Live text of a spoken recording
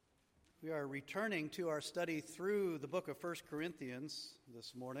We are returning to our study through the book of 1 Corinthians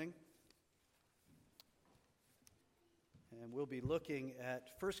this morning. And we'll be looking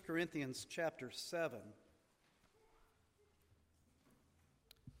at 1 Corinthians chapter 7.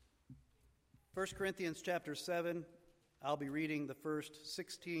 1 Corinthians chapter 7, I'll be reading the first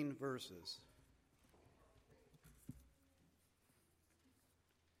 16 verses.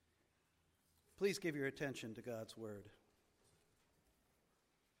 Please give your attention to God's word.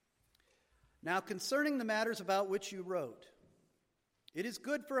 Now, concerning the matters about which you wrote, it is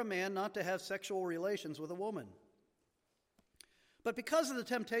good for a man not to have sexual relations with a woman. But because of the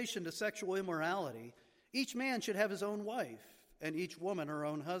temptation to sexual immorality, each man should have his own wife, and each woman her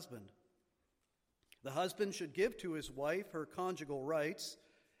own husband. The husband should give to his wife her conjugal rights,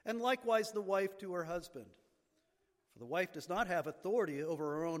 and likewise the wife to her husband. For the wife does not have authority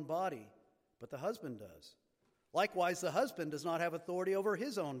over her own body, but the husband does. Likewise, the husband does not have authority over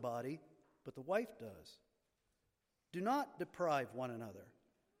his own body, but the wife does. Do not deprive one another,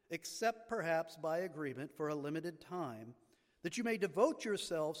 except perhaps by agreement for a limited time, that you may devote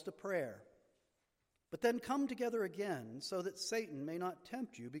yourselves to prayer. But then come together again, so that Satan may not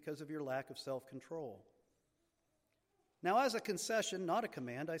tempt you because of your lack of self-control. Now, as a concession, not a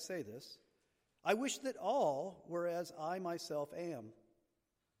command, I say this: I wish that all were as I myself am.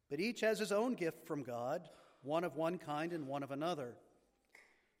 But each has his own gift from God, one of one kind and one of another.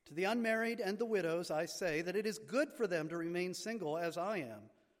 To the unmarried and the widows I say that it is good for them to remain single as I am.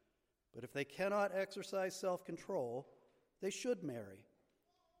 But if they cannot exercise self-control, they should marry,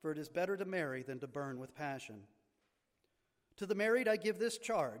 for it is better to marry than to burn with passion. To the married I give this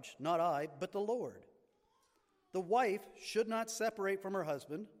charge, not I, but the Lord. The wife should not separate from her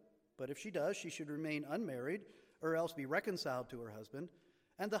husband, but if she does, she should remain unmarried, or else be reconciled to her husband,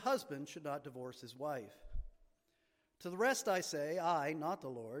 and the husband should not divorce his wife. To the rest I say, I, not the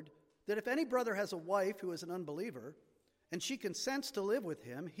Lord, that if any brother has a wife who is an unbeliever, and she consents to live with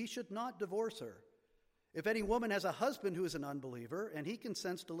him, he should not divorce her. If any woman has a husband who is an unbeliever, and he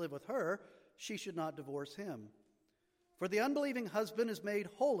consents to live with her, she should not divorce him. For the unbelieving husband is made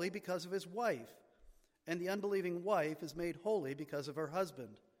holy because of his wife, and the unbelieving wife is made holy because of her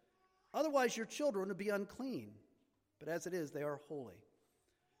husband. Otherwise your children would be unclean, but as it is, they are holy.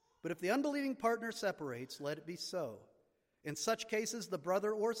 But if the unbelieving partner separates, let it be so. In such cases, the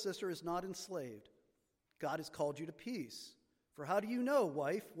brother or sister is not enslaved. God has called you to peace. For how do you know,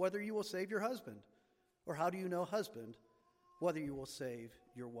 wife, whether you will save your husband? Or how do you know, husband, whether you will save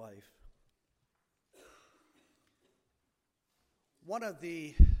your wife? One of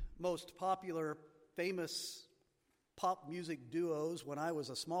the most popular, famous pop music duos when I was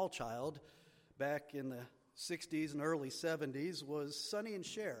a small child, back in the 60s and early 70s, was Sonny and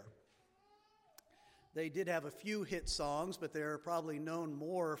Cher. They did have a few hit songs, but they're probably known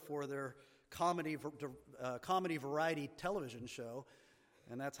more for their comedy variety television show,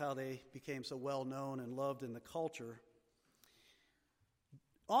 and that's how they became so well known and loved in the culture.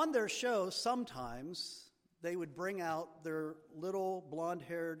 On their show, sometimes they would bring out their little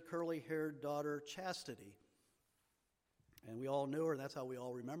blonde-haired, curly-haired daughter, Chastity. And we all knew her, and that's how we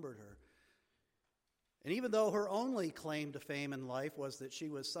all remembered her. And even though her only claim to fame in life was that she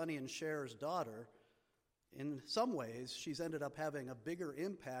was Sonny and Cher's daughter, in some ways she's ended up having a bigger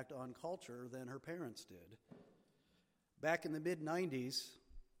impact on culture than her parents did. Back in the mid-90s,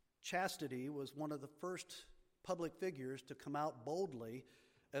 Chastity was one of the first public figures to come out boldly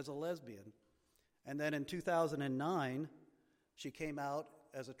as a lesbian. And then in 2009, she came out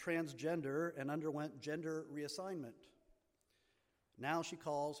as a transgender and underwent gender reassignment. Now she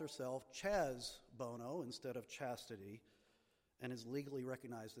calls herself Chaz Bono instead of Chastity and is legally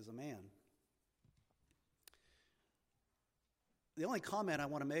recognized as a man. The only comment I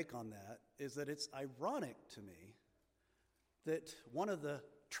want to make on that is that it's ironic to me that one of the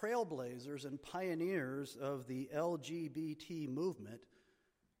trailblazers and pioneers of the LGBT movement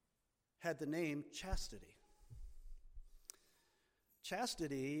had the name Chastity.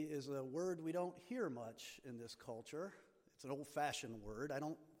 Chastity is a word we don't hear much in this culture. It's an old-fashioned word. I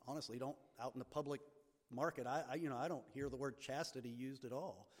don't out in the public market, I don't hear the word chastity used at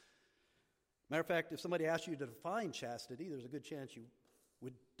all. Matter of fact, if somebody asked you to define chastity, there's a good chance you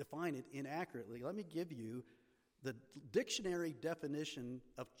would define it inaccurately. Let me give you the dictionary definition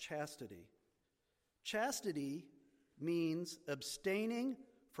of chastity. Chastity means abstaining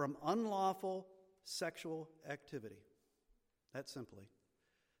from unlawful sexual activity. That simply.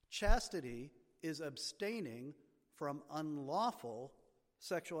 Chastity is abstaining from unlawful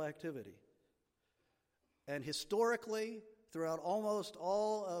sexual activity. And historically, throughout almost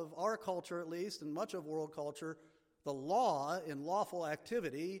all of our culture at least, and much of world culture, the law in lawful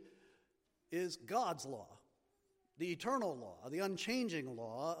activity is God's law, the eternal law, the unchanging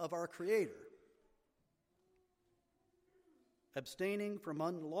law of our Creator. Abstaining from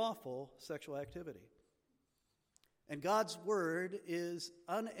unlawful sexual activity. And God's word is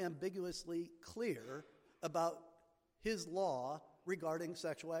unambiguously clear about his law regarding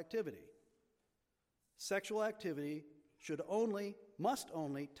sexual activity. Sexual activity must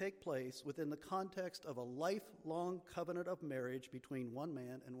only take place within the context of a lifelong covenant of marriage between one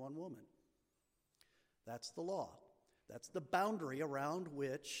man and one woman. That's the law. That's the boundary around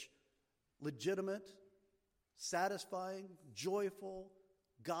which legitimate, satisfying, joyful,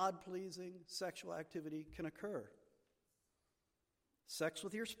 God-pleasing sexual activity can occur. Sex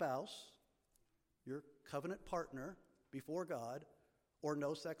with your spouse, your covenant partner before God, or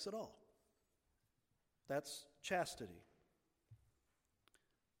no sex at all. That's chastity.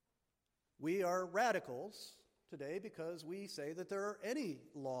 We are radicals today because we say that there are any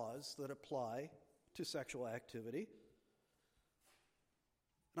laws that apply to sexual activity.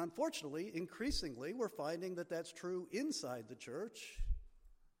 And unfortunately, increasingly, we're finding that that's true inside the church,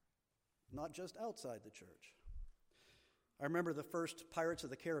 not just outside the church. I remember the first Pirates of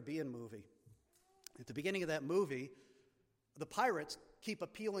the Caribbean movie. At the beginning of that movie, the pirates keep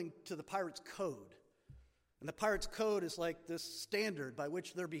appealing to the pirates' code. And the pirates' code is like this standard by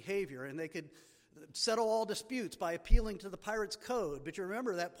which their behavior, and they could settle all disputes by appealing to the pirates' code. But you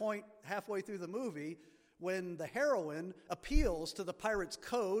remember that point halfway through the movie when the heroine appeals to the pirates'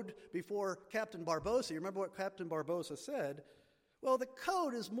 code before Captain Barbossa. You remember what Captain Barbossa said? Well, the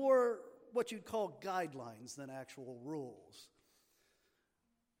code is more what you'd call guidelines than actual rules.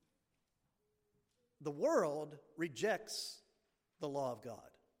 The world rejects the law of God.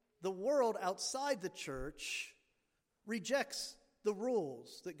 The world outside the church rejects the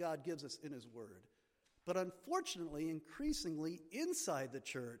rules that God gives us in his word. But unfortunately, increasingly inside the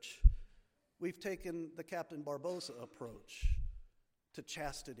church, we've taken the Captain Barbossa approach to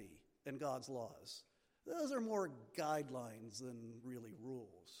chastity and God's laws. Those are more guidelines than really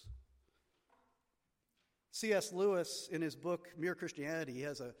rules. C.S. Lewis, in his book, Mere Christianity, he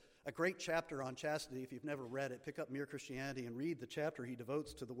has a great chapter on chastity. If you've never read it, pick up Mere Christianity and read the chapter he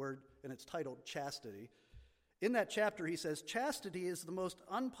devotes to the word, and it's titled Chastity. In that chapter, he says, chastity is the most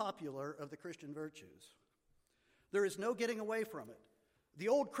unpopular of the Christian virtues. There is no getting away from it. The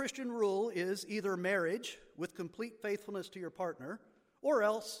old Christian rule is either marriage with complete faithfulness to your partner, or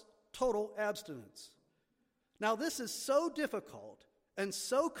else total abstinence. Now, this is so difficult and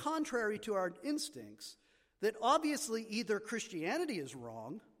so contrary to our instincts that obviously either Christianity is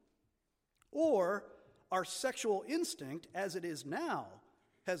wrong or our sexual instinct, as it is now,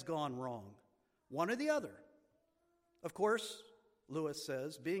 has gone wrong. One or the other. Of course, Lewis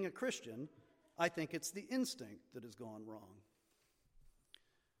says, being a Christian, I think it's the instinct that has gone wrong.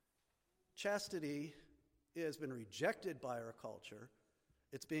 Chastity has been rejected by our culture.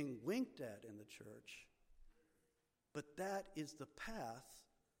 It's being winked at in the church. But that is the path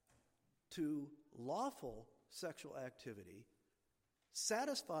to lawful sexual activity,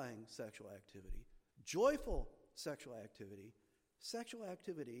 satisfying sexual activity, joyful sexual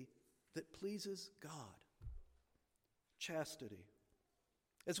activity that pleases God. Chastity.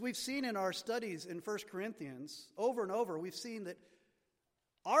 As we've seen in our studies in 1 Corinthians, over and over, we've seen that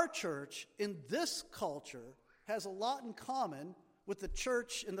our church in this culture has a lot in common with the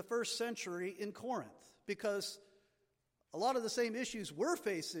church in the first century in Corinth, because a lot of the same issues we're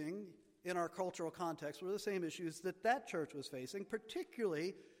facing in our cultural context were the same issues that church was facing,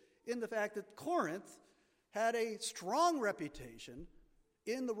 particularly in the fact that Corinth had a strong reputation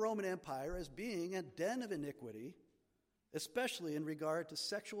in the Roman Empire as being a den of iniquity, especially in regard to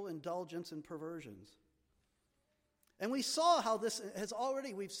sexual indulgence and perversions. And we saw how this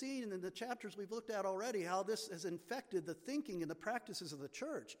we've seen in the chapters we've looked at already, how this has infected the thinking and the practices of the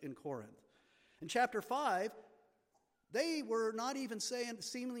church in Corinth. In chapter 5, they were not even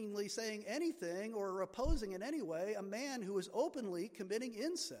seemingly saying anything or opposing in any way a man who was openly committing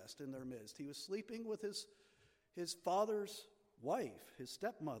incest in their midst. He was sleeping with his father's wife, his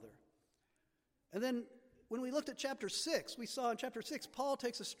stepmother. And then when we looked at chapter 6, we saw in chapter 6, Paul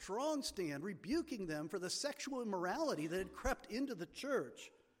takes a strong stand, rebuking them for the sexual immorality that had crept into the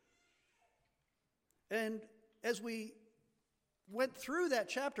church. And as we went through that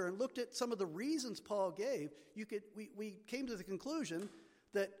chapter and looked at some of the reasons Paul gave, we came to the conclusion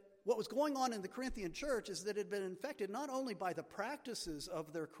that what was going on in the Corinthian church is that it had been infected not only by the practices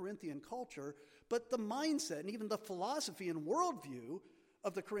of their Corinthian culture, but the mindset and even the philosophy and worldview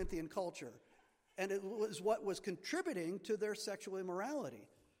of the Corinthian culture. And it was what was contributing to their sexual immorality.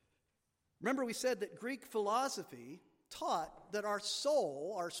 Remember, we said that Greek philosophy taught that our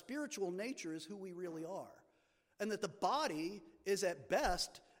soul, our spiritual nature, is who we really are, and that the body is at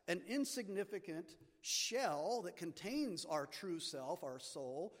best an insignificant shell that contains our true self, our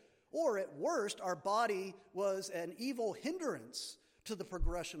soul, or at worst, our body was an evil hindrance to the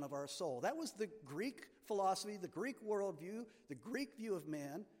progression of our soul. That was the Greek philosophy, the Greek worldview, the Greek view of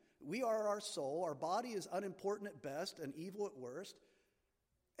man. We are our soul. Our body is unimportant at best and evil at worst.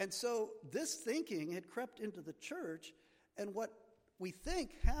 And so this thinking had crept into the church, and what we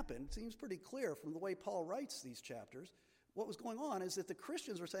think happened seems pretty clear from the way Paul writes these chapters. What was going on is that the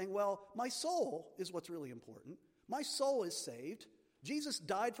Christians were saying, well, my soul is what's really important. My soul is saved. Jesus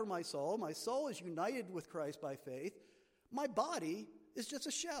died for my soul. My soul is united with Christ by faith. My body is just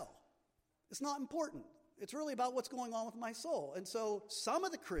a shell. It's not important. It's really about what's going on with my soul. And so some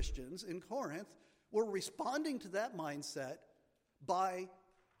of the Christians in Corinth were responding to that mindset by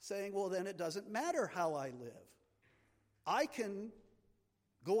saying, well, then it doesn't matter how I live. I can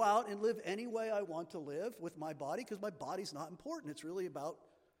go out and live any way I want to live with my body because my body's not important. It's really about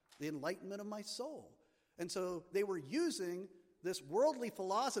the enlightenment of my soul. And so they were using this worldly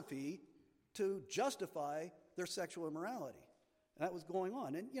philosophy to justify their sexual immorality. And that was going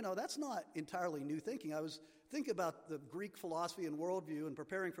on. And, that's not entirely new thinking. I was thinking about the Greek philosophy and worldview and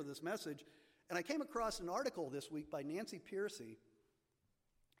preparing for this message, and I came across an article this week by Nancy Pearcey,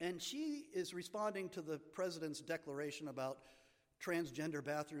 and she is responding to the president's declaration about transgender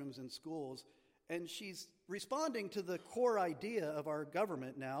bathrooms in schools, and she's responding to the core idea of our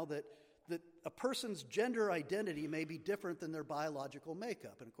government now that a person's gender identity may be different than their biological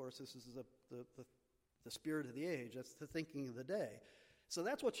makeup. And of course, this is the spirit of the age. That's the thinking of the day. So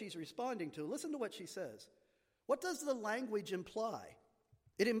that's what she's responding to. Listen to what she says. What does the language imply?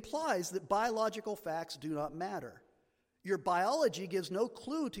 It implies that biological facts do not matter. Your biology gives no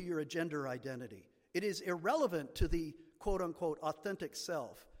clue to your gender identity. It is irrelevant to the quote-unquote authentic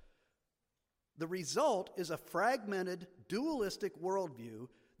self. The result is a fragmented, dualistic worldview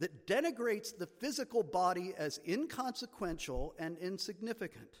that denigrates the physical body as inconsequential and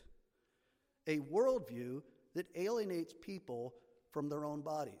insignificant. A worldview that alienates people from their own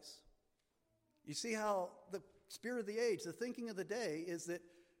bodies. You see how the spirit of the age, the thinking of the day, is that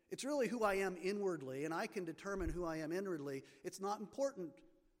it's really who I am inwardly, and I can determine who I am inwardly. It's not important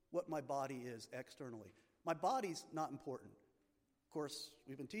what my body is externally. My body's not important. Of course,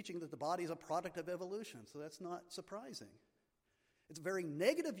 we've been teaching that the body is a product of evolution, so that's not surprising. It's a very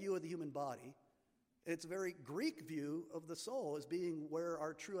negative view of the human body. It's a very Greek view of the soul as being where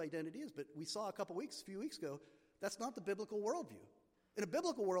our true identity is. But we saw a few weeks ago, that's not the biblical worldview. In a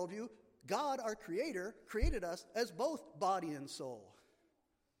biblical worldview, God, our Creator, created us as both body and soul.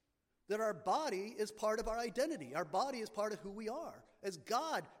 That our body is part of our identity. Our body is part of who we are, as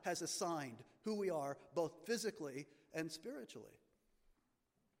God has assigned who we are, both physically and spiritually.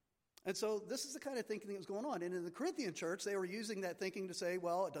 And so this is the kind of thinking that was going on. And in the Corinthian church, they were using that thinking to say,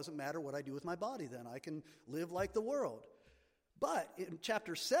 well, it doesn't matter what I do with my body then. I can live like the world. But in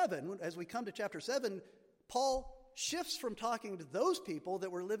chapter 7, as we come to chapter 7, Paul shifts from talking to those people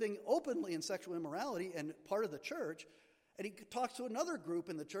that were living openly in sexual immorality and part of the church, and he talks to another group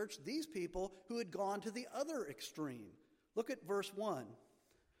in the church, these people who had gone to the other extreme. Look at verse 1.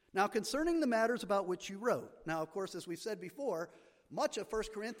 Now, concerning the matters about which you wrote. Now, of course, as we've said before, much of 1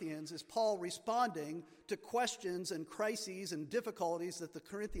 Corinthians is Paul responding to questions and crises and difficulties that the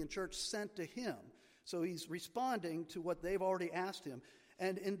Corinthian church sent to him. So he's responding to what they've already asked him.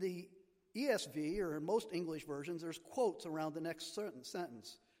 And in the ESV, or in most English versions, there's quotes around the next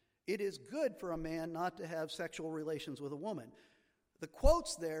sentence. It is good for a man not to have sexual relations with a woman. The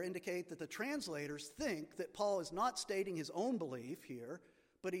quotes there indicate that the translators think that Paul is not stating his own belief here,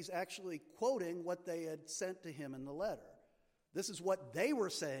 but he's actually quoting what they had sent to him in the letter. This is what they were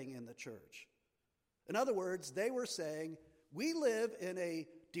saying in the church. In other words, they were saying, we live in a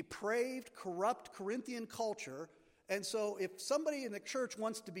depraved, corrupt Corinthian culture, and so if somebody in the church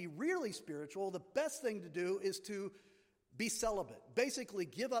wants to be really spiritual, the best thing to do is to be celibate. Basically,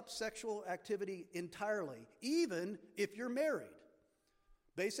 give up sexual activity entirely, even if you're married.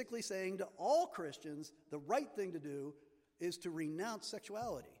 Basically saying to all Christians, the right thing to do is to renounce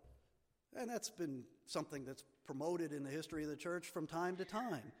sexuality. And that's been something that's promoted in the history of the church from time to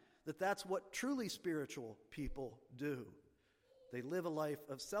time, that's what truly spiritual people do. They live a life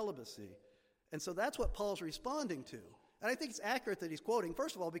of celibacy. And so that's what Paul's responding to. And I think it's accurate that he's quoting,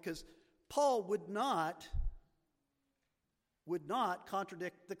 first of all, because Paul would not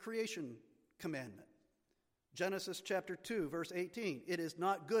contradict the creation commandment. Genesis chapter 2, verse 18, it is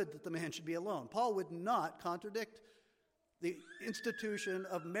not good that the man should be alone. Paul would not contradict the institution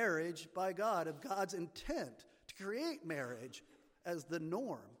of marriage by God, of God's intent to create marriage as the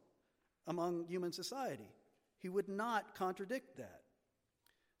norm among human society. He would not contradict that.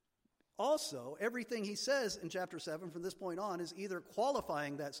 Also, everything he says in chapter 7 from this point on is either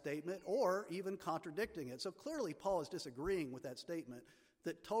qualifying that statement or even contradicting it. So clearly Paul is disagreeing with that statement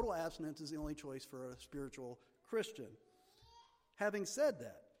that total abstinence is the only choice for a spiritual Christian. Having said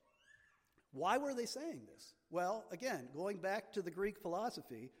that, why were they saying this? Well, again, going back to the Greek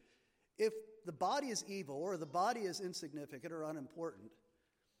philosophy, if the body is evil or the body is insignificant or unimportant,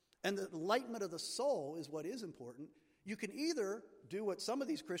 and the enlightenment of the soul is what is important, you can either do what some of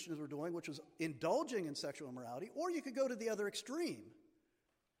these Christians were doing, which was indulging in sexual immorality, or you could go to the other extreme.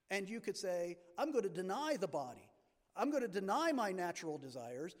 And you could say, I'm going to deny the body. I'm going to deny my natural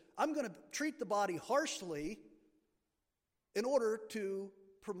desires. I'm going to treat the body harshly in order to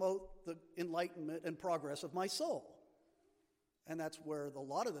promote the enlightenment and progress of my soul. And that's where a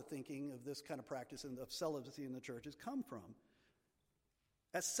lot of the thinking of this kind of practice and of celibacy in the church has come from.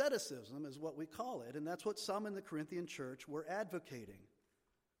 Asceticism is what we call it, and that's what some in the Corinthian church were advocating.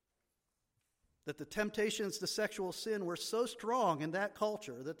 That the temptations to sexual sin were so strong in that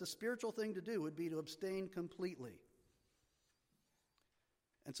culture that the spiritual thing to do would be to abstain completely.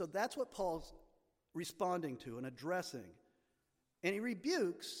 And so that's what Paul's responding to and addressing. And he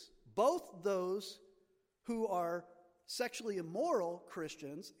rebukes both those who are sexually immoral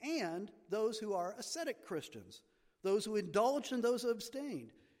Christians and those who are ascetic Christians, those who indulged and those who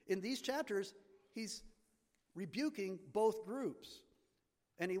abstained. In these chapters, he's rebuking both groups.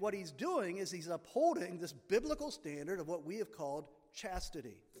 And what he's doing is he's upholding this biblical standard of what we have called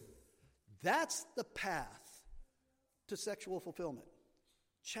chastity. That's the path to sexual fulfillment.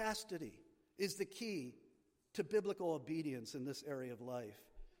 Chastity is the key to biblical obedience in this area of life.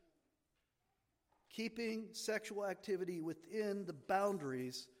 Keeping sexual activity within the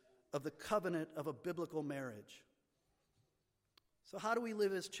boundaries of the covenant of a biblical marriage. So how do we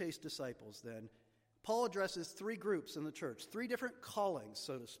live as chaste disciples then? Paul addresses three groups in the church, three different callings,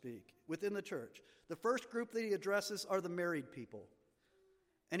 so to speak, within the church. The first group that he addresses are the married people.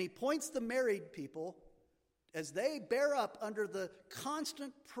 And he points the married people, as they bear up under the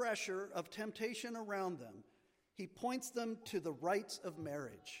constant pressure of temptation around them, he points them to the rights of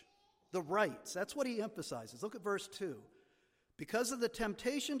marriage. The rights, that's what he emphasizes. Look at verse 2. Because of the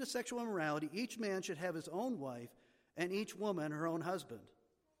temptation to sexual immorality, each man should have his own wife, and each woman her own husband.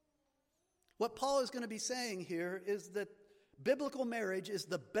 What Paul is going to be saying here is that biblical marriage is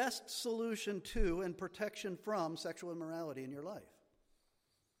the best solution to and protection from sexual immorality in your life.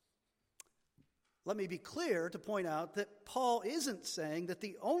 Let me be clear to point out that Paul isn't saying that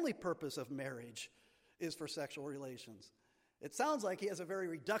the only purpose of marriage is for sexual relations. It sounds like he has a very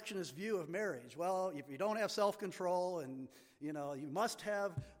reductionist view of marriage. Well, if you don't have self-control and you must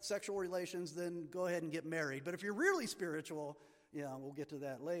have sexual relations, then go ahead and get married. But if you're really spiritual, we'll get to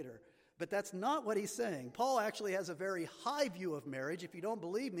that later. But that's not what he's saying. Paul actually has a very high view of marriage. If you don't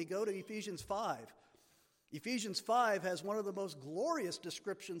believe me, go to Ephesians 5. Ephesians 5 has one of the most glorious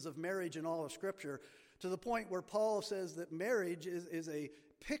descriptions of marriage in all of Scripture, to the point where Paul says that marriage is a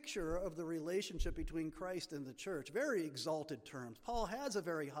picture of the relationship between Christ and the church. Very exalted terms. Paul has a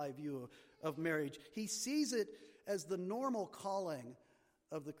very high view of marriage. He sees it as the normal calling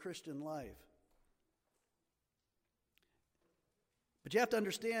of the Christian life. But you have to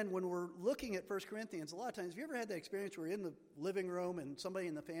understand, when we're looking at 1 Corinthians, a lot of times, have you ever had that experience where you're in the living room and somebody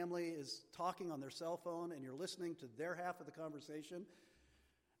in the family is talking on their cell phone and you're listening to their half of the conversation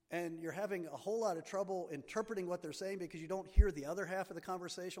and you're having a whole lot of trouble interpreting what they're saying because you don't hear the other half of the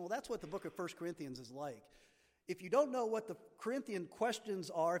conversation? Well, that's what the book of 1 Corinthians is like. If you don't know what the Corinthian questions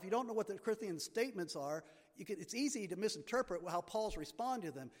are, if you don't know what the Corinthian statements are, it's easy to misinterpret how Paul's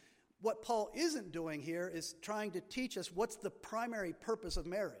responding to them. What Paul isn't doing here is trying to teach us what's the primary purpose of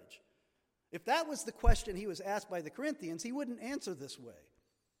marriage. If that was the question he was asked by the Corinthians, he wouldn't answer this way.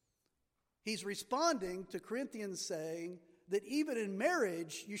 He's responding to Corinthians saying that even in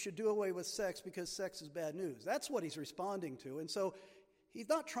marriage, you should do away with sex because sex is bad news. That's what he's responding to. And so he's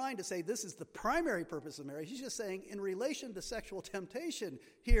not trying to say this is the primary purpose of marriage. He's just saying in relation to sexual temptation,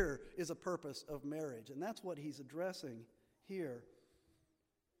 here is a purpose of marriage. And that's what he's addressing here.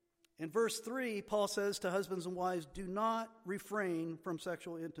 In verse 3, Paul says to husbands and wives, do not refrain from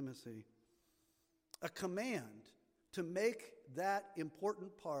sexual intimacy. A command to make that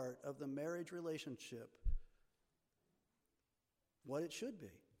important part of the marriage relationship what it should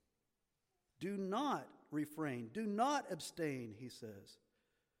be. Do not refrain. Do not abstain, he says.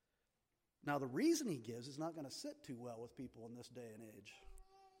 Now, the reason he gives is not going to sit too well with people in this day and age.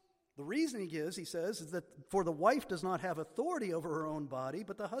 The reason he gives, he says, is that for the wife does not have authority over her own body,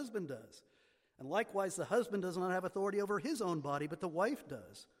 but the husband does. And likewise, the husband does not have authority over his own body, but the wife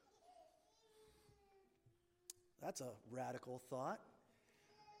does. That's a radical thought.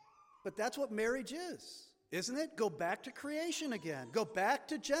 But that's what marriage is, isn't it? Go back to creation again. Go back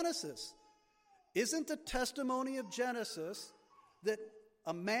to Genesis. Isn't the testimony of Genesis that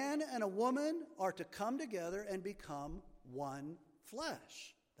a man and a woman are to come together and become one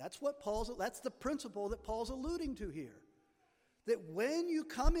flesh? That's the principle that Paul's alluding to here. That when you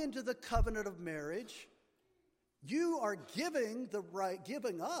come into the covenant of marriage, you are giving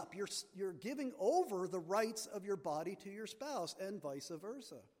up, you're giving over the rights of your body to your spouse and vice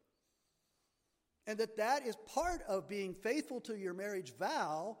versa. And that is part of being faithful to your marriage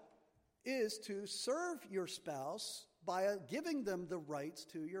vow, is to serve your spouse by giving them the rights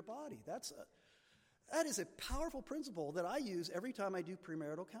to your body. That is a powerful principle that I use every time I do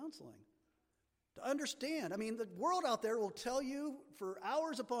premarital counseling. To understand, the world out there will tell you for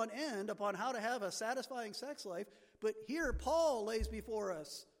hours upon end upon how to have a satisfying sex life, but here Paul lays before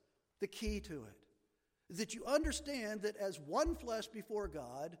us the key to it. That you understand that as one flesh before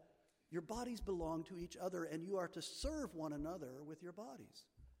God, your bodies belong to each other, and you are to serve one another with your bodies.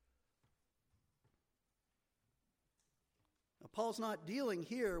 Now, Paul's not dealing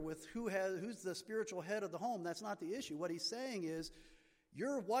here with who's the spiritual head of the home. That's not the issue. What he's saying is,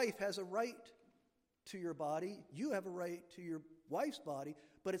 your wife has a right to your body. You have a right to your wife's body,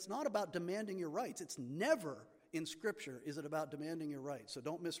 but it's not about demanding your rights. It's never in Scripture is it about demanding your rights. So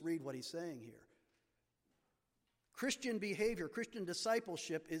don't misread what he's saying here. Christian behavior, Christian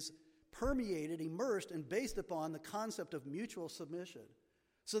discipleship is permeated, immersed, and based upon the concept of mutual submission.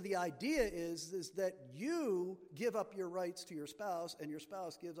 So the idea is that you give up your rights to your spouse, and your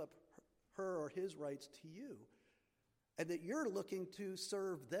spouse gives up her or his rights to you. And that you're looking to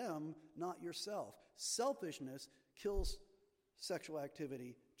serve them, not yourself. Selfishness kills sexual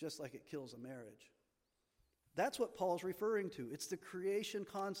activity just like it kills a marriage. That's what Paul's referring to. It's the creation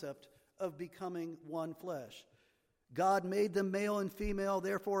concept of becoming one flesh. God made them male and female,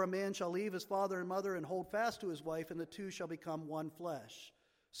 therefore a man shall leave his father and mother and hold fast to his wife, and the two shall become one flesh.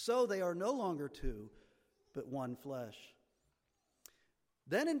 So they are no longer two, but one flesh.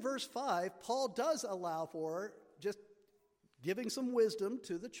 Then in verse 5, Paul does allow for just giving some wisdom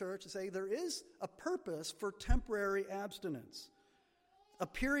to the church to say there is a purpose for temporary abstinence, a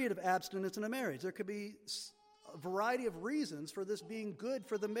period of abstinence in a marriage. There could be a variety of reasons for this being good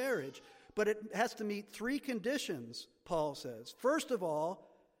for the marriage, but it has to meet three conditions, Paul says. First of all,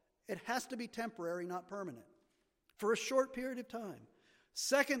 it has to be temporary, not permanent, for a short period of time.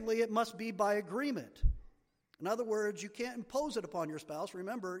 Secondly, it must be by agreement. In other words, you can't impose it upon your spouse.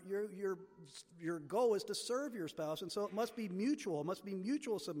 Remember, your goal is to serve your spouse, and so it must be mutual. It must be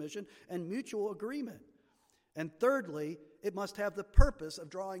mutual submission and mutual agreement. And thirdly, it must have the purpose of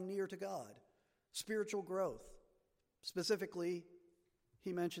drawing near to God, spiritual growth. Specifically,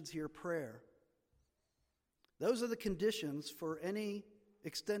 he mentions here prayer. Those are the conditions for any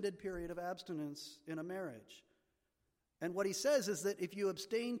extended period of abstinence in a marriage. And what he says is that if you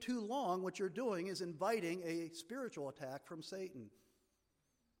abstain too long, what you're doing is inviting a spiritual attack from Satan.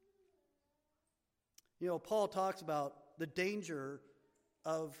 Paul talks about the danger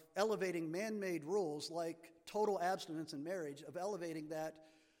of elevating man-made rules like total abstinence in marriage, of elevating that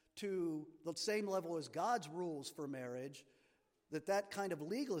to the same level as God's rules for marriage, that kind of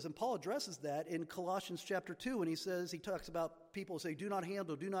legalism. Paul addresses that in Colossians chapter 2 when he talks about people say, do not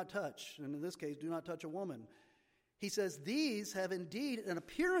handle, do not touch, and in this case, do not touch a woman. He says, these have indeed an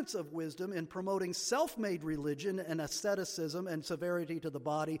appearance of wisdom in promoting self-made religion and asceticism and severity to the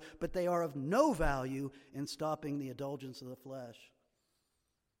body, but they are of no value in stopping the indulgence of the flesh.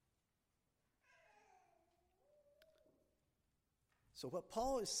 So what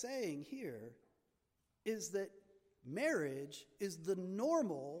Paul is saying here is that marriage is the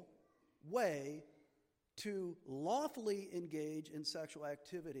normal way to lawfully engage in sexual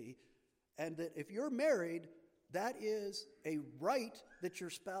activity, and that if you're married, that is a right that your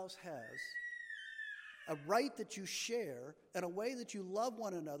spouse has, a right that you share, and a way that you love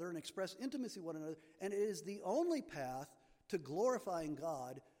one another and express intimacy with one another, and it is the only path to glorifying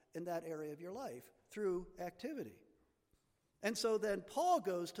God in that area of your life, through activity. And so then Paul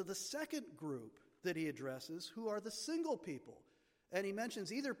goes to the second group that he addresses, who are the single people. And he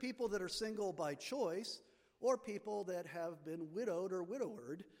mentions either people that are single by choice, or people that have been widowed or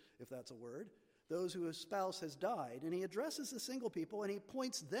widowered, if that's a word, those whose spouse has died. And he addresses the single people, and he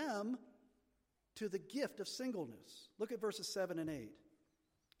points them to the gift of singleness. Look at verses 7 and 8.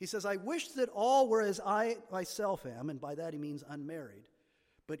 He says, I wish that all were as I myself am, and by that he means unmarried,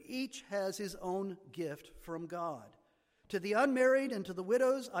 but each has his own gift from God, To the unmarried and to the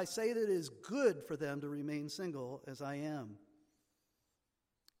widows, I say that it is good for them to remain single as I am.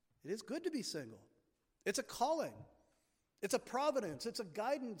 It is good to be single. It's a calling. It's a providence. It's a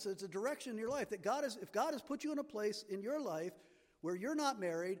guidance. It's a direction in your life. If God has put you in a place in your life where you're not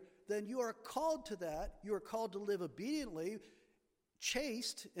married, then you are called to that. You are called to live obediently,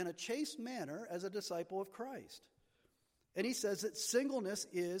 chaste, in a chaste manner as a disciple of Christ. And he says that singleness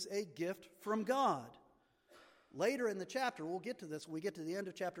is a gift from God. Later in the chapter, we'll get to this, when we get to the end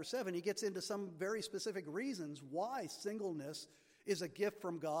of chapter 7, he gets into some very specific reasons why singleness is a gift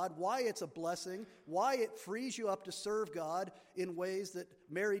from God, why it's a blessing, why it frees you up to serve God in ways that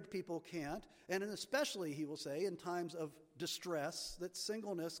married people can't, and especially, he will say, in times of distress, that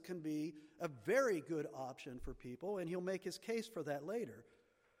singleness can be a very good option for people, and he'll make his case for that later.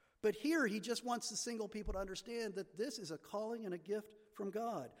 But here, he just wants the single people to understand that this is a calling and a gift from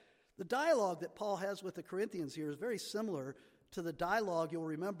God. The dialogue that Paul has with the Corinthians here is very similar to the dialogue you'll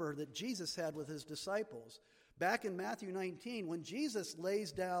remember that Jesus had with his disciples. Back in Matthew 19, when Jesus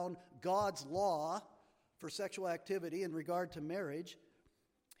lays down God's law for sexual activity in regard to marriage,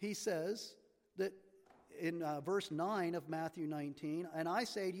 he says that in verse 9 of Matthew 19, and I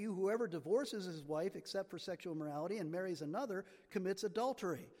say to you, whoever divorces his wife except for sexual immorality and marries another commits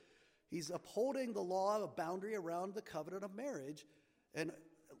adultery. He's upholding the law of boundary around the covenant of marriage and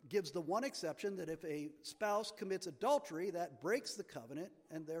gives the one exception that if a spouse commits adultery, that breaks the covenant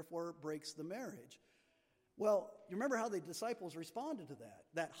and therefore breaks the marriage. Well, you remember how the disciples responded to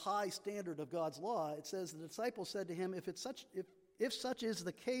that high standard of God's law. It says the disciples said to him, if such is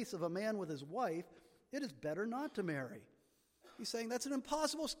the case of a man with his wife, it is better not to marry. He's saying that's an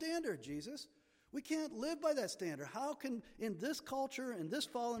impossible standard, Jesus. We can't live by that standard. How can, in this culture, in this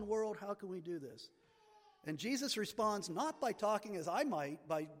fallen world, how can we do this? And Jesus responds not by talking as I might,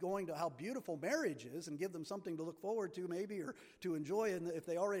 by going to how beautiful marriage is and give them something to look forward to maybe or to enjoy if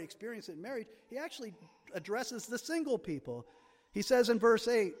they already experience it in marriage. He actually addresses the single people. He says in verse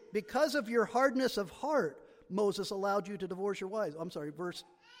 8, because of your hardness of heart, Moses allowed you to divorce your wives. Verse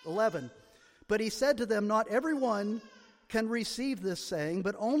 11. But he said to them, not everyone can receive this saying,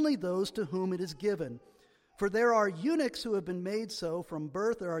 but only those to whom it is given. For there are eunuchs who have been made so from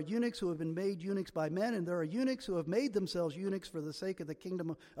birth. There are eunuchs who have been made eunuchs by men, and there are eunuchs who have made themselves eunuchs for the sake of the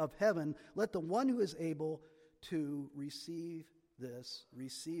kingdom of heaven. Let the one who is able to receive this,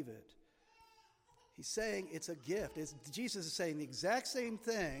 receive it. He's saying it's a gift. Jesus is saying the exact same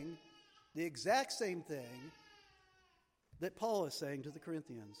thing that Paul is saying to the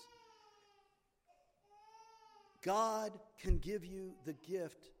Corinthians. God can give you the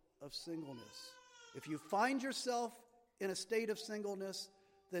gift of singleness. If you find yourself in a state of singleness,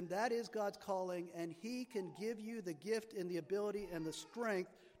 then that is God's calling, and he can give you the gift and the ability and the strength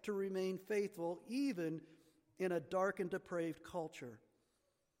to remain faithful even in a dark and depraved culture.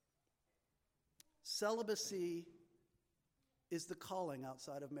 Celibacy is the calling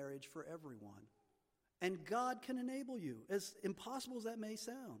outside of marriage for everyone, and God can enable you, as impossible as that may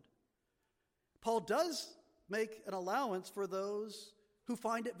sound. Paul does make an allowance for those who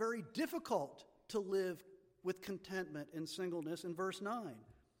find it very difficult to live with contentment in singleness in verse 9. It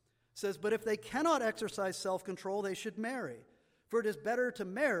says, but if they cannot exercise self-control, they should marry, for it is better to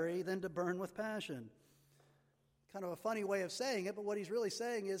marry than to burn with passion. Kind of a funny way of saying it, but what he's really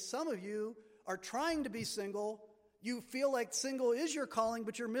saying is some of you are trying to be single. You feel like single is your calling,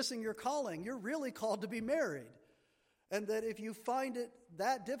 but you're missing your calling. You're really called to be married. And that if you find it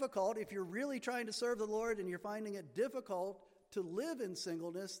that difficult, if you're really trying to serve the Lord and you're finding it difficult to live in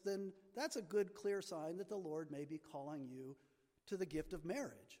singleness, then that's a good, clear sign that the Lord may be calling you to the gift of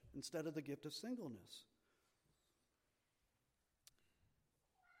marriage instead of the gift of singleness.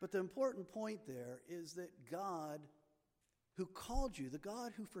 But the important point there is that God, who called you, the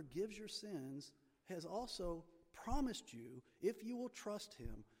God who forgives your sins, has also promised you, if you will trust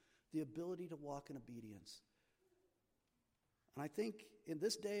him, the ability to walk in obedience. And I think in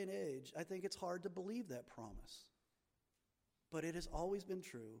this day and age, I think it's hard to believe that promise. But it has always been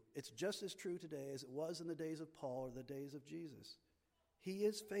true. It's just as true today as it was in the days of Paul or the days of Jesus. He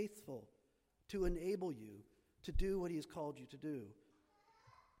is faithful to enable you to do what he has called you to do.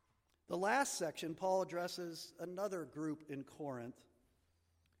 The last section, Paul addresses another group in Corinth.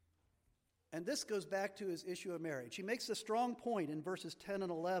 And this goes back to his issue of marriage. He makes a strong point in verses 10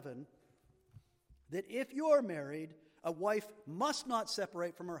 and 11 that if you are married, a wife must not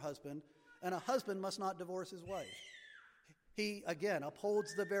separate from her husband, and a husband must not divorce his wife. He, again,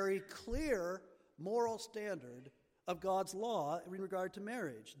 upholds the very clear moral standard of God's law in regard to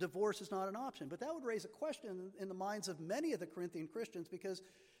marriage. Divorce is not an option. But that would raise a question in the minds of many of the Corinthian Christians, because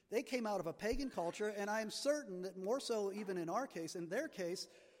they came out of a pagan culture, and I am certain that more so even in our case, in their case,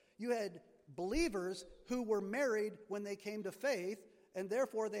 you had believers who were married when they came to faith, and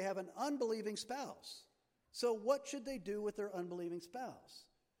therefore they have an unbelieving spouse. So what should they do with their unbelieving spouse?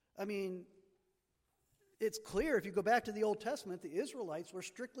 I mean, it's clear if you go back to the Old Testament, the Israelites were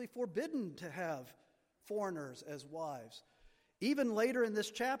strictly forbidden to have foreigners as wives. Even later in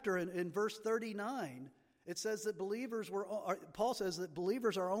this chapter, in verse 39, it says that Paul says that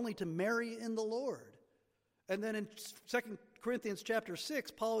believers are only to marry in the Lord. And then in 2 Corinthians chapter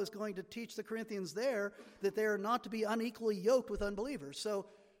 6, Paul is going to teach the Corinthians there that they are not to be unequally yoked with unbelievers. So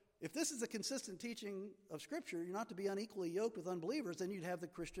if this is a consistent teaching of Scripture, you're not to be unequally yoked with unbelievers, then you'd have the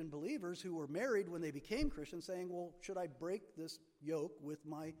Christian believers who were married when they became Christians saying, well, should I break this yoke with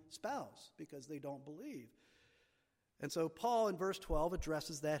my spouse because they don't believe? And so Paul in verse 12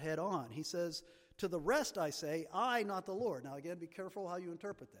 addresses that head on. He says, to the rest I say, I, not the Lord. Now again, be careful how you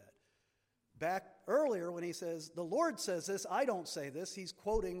interpret that. Back earlier when he says, the Lord says this, I don't say this, he's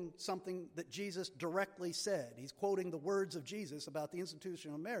quoting something that Jesus directly said. He's quoting the words of Jesus about the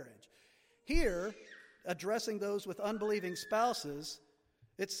institution of marriage. Here, addressing those with unbelieving spouses,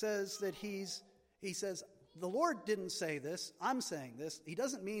 it says that he says, the Lord didn't say this, I'm saying this. He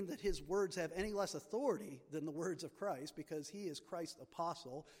doesn't mean that his words have any less authority than the words of Christ, because he is Christ's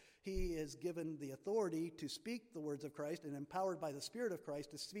apostle. He is given the authority to speak the words of Christ and empowered by the Spirit of Christ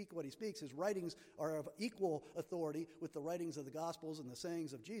to speak what he speaks. His writings are of equal authority with the writings of the Gospels and the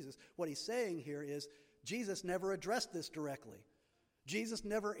sayings of Jesus. What he's saying here is Jesus never addressed this directly. Jesus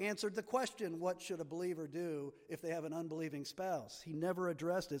never answered the question, what should a believer do if they have an unbelieving spouse? He never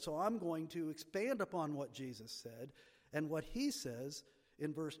addressed it. So I'm going to expand upon what Jesus said. And what he says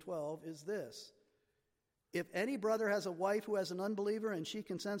in verse 12 is this. If any brother has a wife who has an unbeliever and she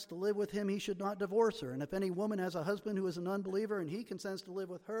consents to live with him, he should not divorce her. And if any woman has a husband who is an unbeliever and he consents to live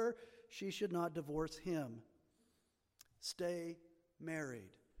with her, she should not divorce him. Stay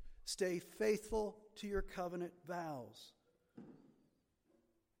married. Stay faithful to your covenant vows.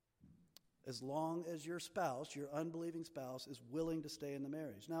 As long as your spouse, your unbelieving spouse, is willing to stay in the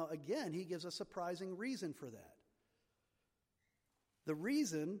marriage. Now, again, he gives a surprising reason for that. The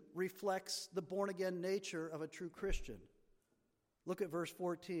reason reflects the born-again nature of a true Christian. Look at verse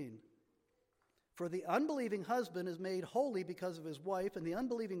 14. For the unbelieving husband is made holy because of his wife, and the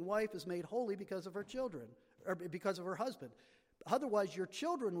unbelieving wife is made holy because of her children, or because of her husband. Otherwise, your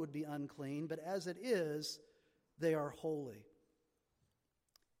children would be unclean, but as it is, they are holy.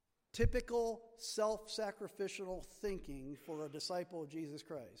 Typical self-sacrificial thinking for a disciple of Jesus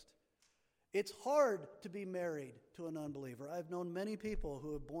Christ. It's hard to be married to an unbeliever. I've known many people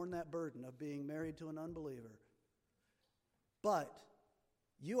who have borne that burden of being married to an unbeliever. But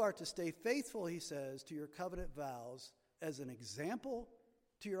you are to stay faithful, he says, to your covenant vows as an example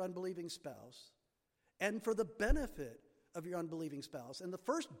to your unbelieving spouse and for the benefit of your unbelieving spouse. And the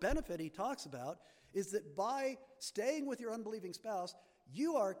first benefit he talks about is that by staying with your unbelieving spouse,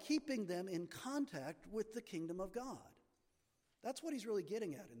 you are keeping them in contact with the kingdom of God. That's what he's really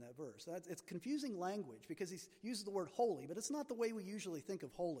getting at in that verse. It's confusing language because he uses the word holy, but it's not the way we usually think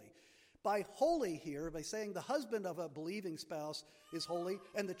of holy. By holy here, by saying the husband of a believing spouse is holy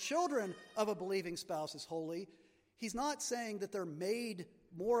and the children of a believing spouse is holy, he's not saying that they're made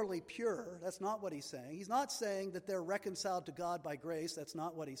morally pure. That's not what he's saying. He's not saying that they're reconciled to God by grace. That's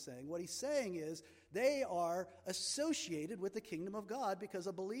not what he's saying. What he's saying is they are associated with the kingdom of God because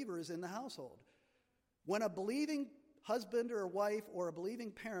a believer is in the household. When a believing husband or wife or a believing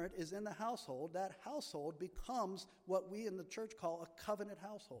parent is in the household, that household becomes what we in the church call a covenant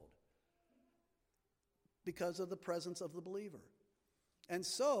household because of the presence of the believer. And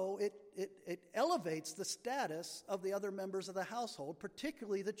so it elevates the status of the other members of the household,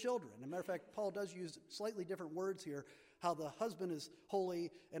 particularly the children. As a matter of fact, Paul does use slightly different words here, how the husband is holy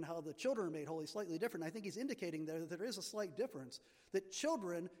and how the children are made holy, slightly different. I think he's indicating there that there is a slight difference, that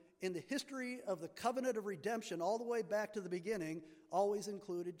children in the history of the covenant of redemption all the way back to the beginning always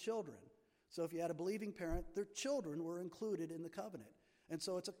included children. So if you had a believing parent, their children were included in the covenant. And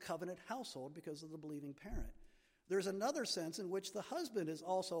so it's a covenant household because of the believing parent. There's another sense in which the husband is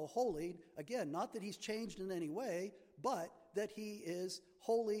also holy. Again, not that he's changed in any way, but that he is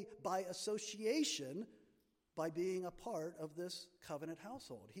holy by association by being a part of this covenant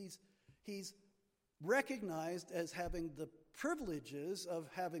household. He's recognized as having the privileges of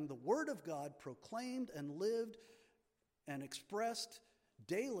having the Word of God proclaimed and lived and expressed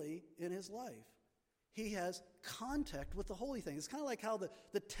daily in his life. he has contact with the holy thing. It's kind of like how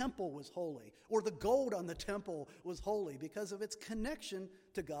the temple was holy, or the gold on the temple was holy because of its connection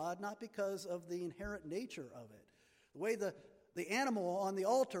to God, not because of the inherent nature of it. The way the animal on the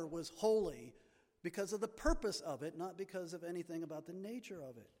altar was holy because of the purpose of it, not because of anything about the nature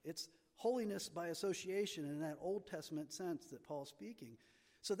of it. It's holiness by association in that Old Testament sense that Paul's speaking.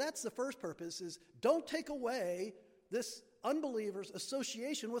 So that's the first purpose, is don't take away this unbeliever's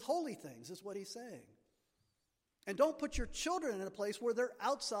association with holy things, is what he's saying. And don't put your children in a place where they're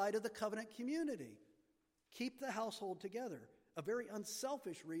outside of the covenant community. Keep the household together. A very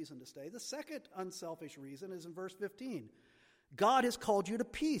unselfish reason to stay. The second unselfish reason is in verse 15. God has called you to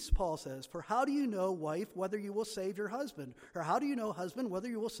peace, Paul says. For how do you know, wife, whether you will save your husband? Or how do you know, husband, whether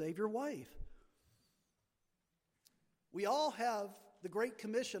you will save your wife? We all have the Great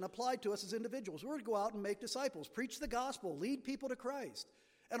Commission applied to us as individuals. We're to go out and make disciples, preach the gospel, lead people to Christ.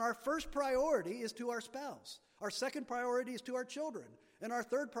 And our first priority is to our spouse. Our second priority is to our children. And our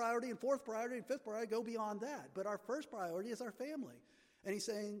third priority and fourth priority and fifth priority go beyond that. But our first priority is our family. And he's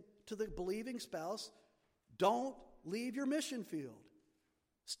saying to the believing spouse, don't leave your mission field.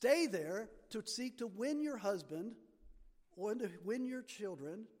 Stay there to seek to win your husband or to win your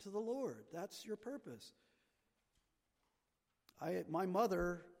children to the Lord. That's your purpose. My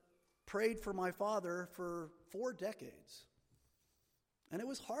mother prayed for my father for 4 decades. And it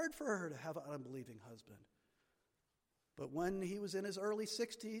was hard for her to have an unbelieving husband. But when he was in his early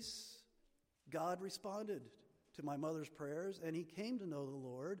 60s, God responded to my mother's prayers, and he came to know the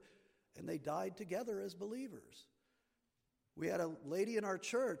Lord, and they died together as believers. We had a lady in our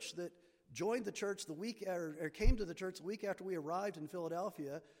church that joined the church came to the church the week after we arrived in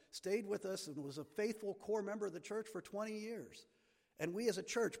Philadelphia, stayed with us, and was a faithful core member of the church for 20 years. And we as a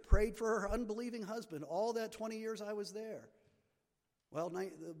church prayed for her unbelieving husband all that 20 years I was there. Well,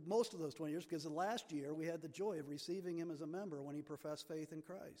 most of those 20 years, because the last year we had the joy of receiving him as a member when he professed faith in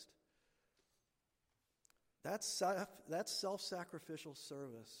Christ. That's self-sacrificial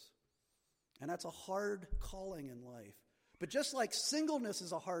service. And that's a hard calling in life. But just like singleness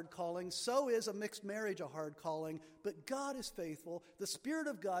is a hard calling, so is a mixed marriage a hard calling. But God is faithful. The Spirit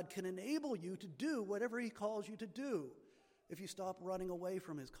of God can enable you to do whatever he calls you to do if you stop running away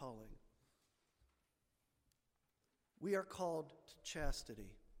from his calling. We are called to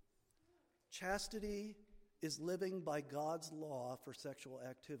chastity. Chastity is living by God's law for sexual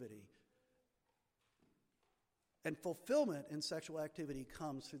activity. And fulfillment in sexual activity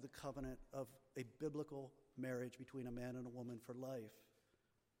comes through the covenant of a biblical marriage between a man and a woman for life.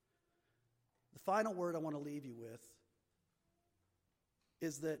 The final word I want to leave you with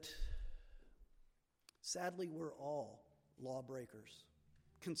is that, sadly, we're all lawbreakers,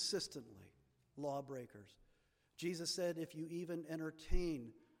 consistently lawbreakers. Jesus said, if you even entertain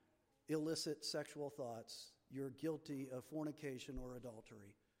illicit sexual thoughts, you're guilty of fornication or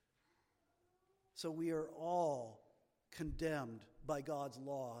adultery. So we are all condemned by God's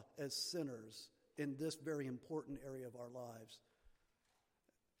law as sinners in this very important area of our lives.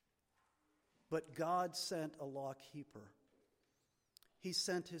 But God sent a law keeper. He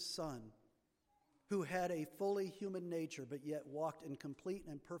sent his Son, who had a fully human nature, but yet walked in complete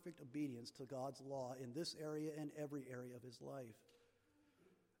and perfect obedience to God's law in this area and every area of his life.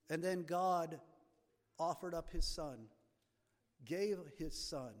 And then God offered up his Son, gave his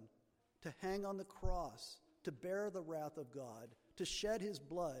Son to hang on the cross, to bear the wrath of God, to shed his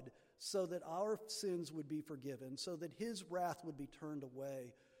blood so that our sins would be forgiven, so that his wrath would be turned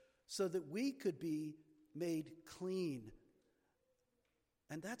away, so that we could be made clean.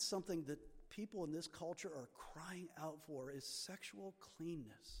 And that's something that people in this culture are crying out for, is sexual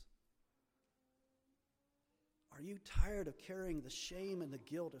cleanness. Are you tired of carrying the shame and the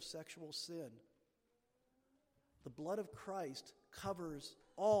guilt of sexual sin? The blood of Christ covers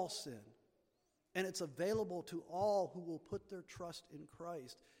all sin, and it's available to all who will put their trust in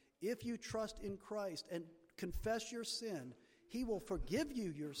Christ. If you trust in Christ and confess your sin, he will forgive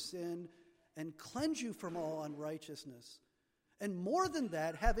you your sin and cleanse you from all unrighteousness. And more than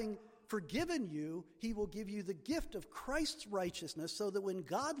that, having forgiven you, he will give you the gift of Christ's righteousness, so that when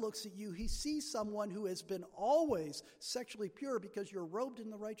God looks at you, he sees someone who has been always sexually pure because you're robed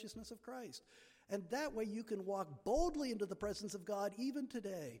in the righteousness of Christ. And that way you can walk boldly into the presence of God even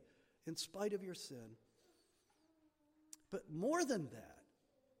today, in spite of your sin. But more than that,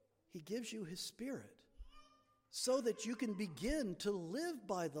 he gives you his Spirit so that you can begin to live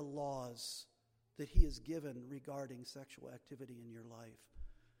by the laws that he has given regarding sexual activity in your life.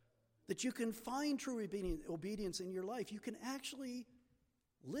 That you can find true obedience in your life. You can actually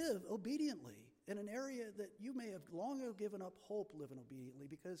live obediently in an area that you may have long ago given up hope living obediently,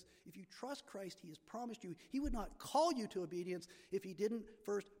 because if you trust Christ, he has promised you, he would not call you to obedience if he didn't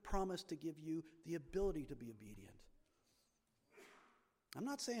first promise to give you the ability to be obedient. I'm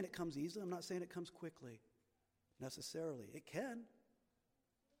not saying it comes easily. I'm not saying it comes quickly, necessarily. It can.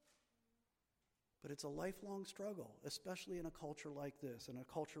 But it's a lifelong struggle, especially in a culture like this, in a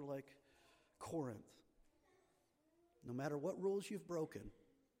culture like Corinth. No matter what rules you've broken,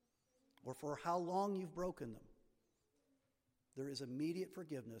 or for how long you've broken them, there is immediate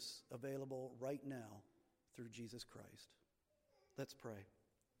forgiveness available right now through Jesus Christ. Let's pray.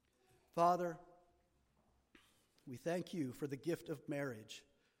 Father, we thank you for the gift of marriage.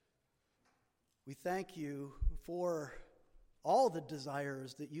 We thank you for all the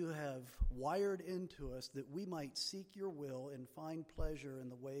desires that you have wired into us that we might seek your will and find pleasure in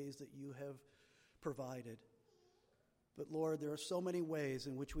the ways that you have provided. But Lord, there are so many ways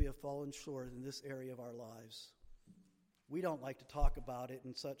in which we have fallen short in this area of our lives. We don't like to talk about it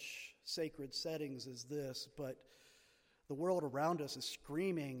in such sacred settings as this, but the world around us is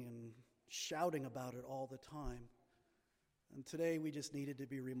screaming and shouting about it all the time. And today we just needed to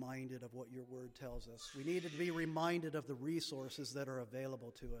be reminded of what your word tells us. We needed to be reminded of the resources that are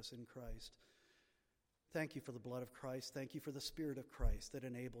available to us in Christ. Thank you for the blood of Christ. Thank you for the Spirit of Christ that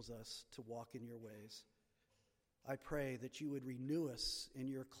enables us to walk in your ways. I pray that you would renew us in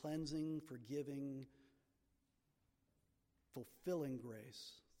your cleansing, forgiving, fulfilling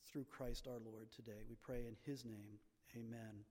grace through Christ our Lord today. We pray in his name. Amen.